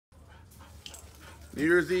New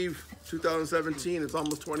Year's Eve 2017, it's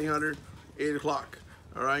almost 2000, 8 o'clock,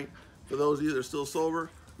 all right? For those of you that are still sober,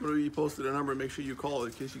 I'm gonna be posting a number, make sure you call it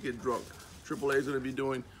in case you get drunk. AAA is gonna be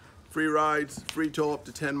doing free rides, free tow up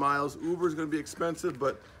to 10 miles. Uber is gonna be expensive,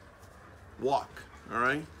 but walk, all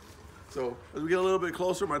right? So as we get a little bit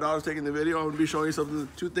closer, my daughter's taking the video, I'm gonna be showing you something,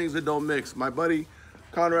 two things that don't mix. My buddy,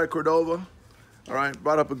 Conrad Cordova, all right,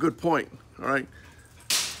 brought up a good point, all right?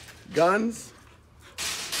 Guns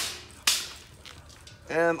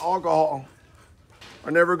and alcohol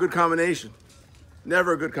are never a good combination.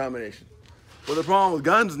 Never a good combination. But the problem with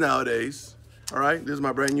guns nowadays, all right, this is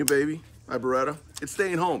my brand new baby, my Beretta. It's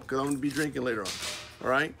staying home because I'm gonna be drinking later on, all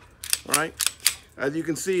right? All right? As you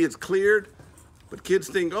can see, it's cleared, but kids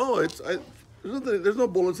think, oh, there's no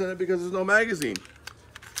bullets in it because there's no magazine,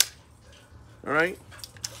 all right?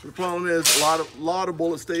 The problem is a lot of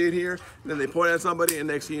bullets stay in here, and then they point at somebody, and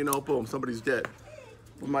next thing you know, boom, somebody's dead.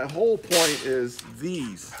 But my whole point is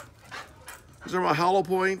these. These are my hollow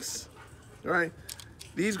points, all right?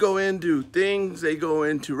 These go into things, they go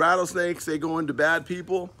into rattlesnakes, they go into bad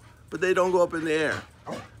people, but they don't go up in the air.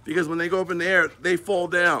 Because when they go up in the air, they fall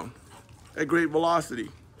down at great velocity,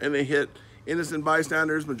 and they hit innocent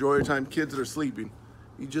bystanders, majority of the time kids that are sleeping.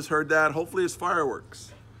 You just heard that, hopefully it's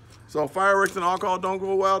fireworks. So fireworks and alcohol don't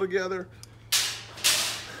go well together.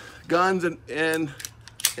 Guns and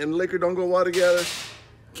liquor don't go well together.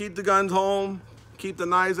 Keep the guns home. Keep the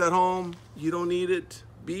knives at home. You don't need it.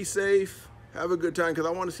 Be safe. Have a good time because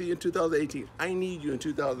I want to see you in 2018. I need you in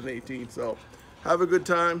 2018. So have a good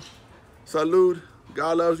time. Salud.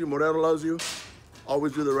 God loves you. Moreno loves you.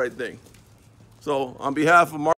 Always do the right thing. So on behalf of Mark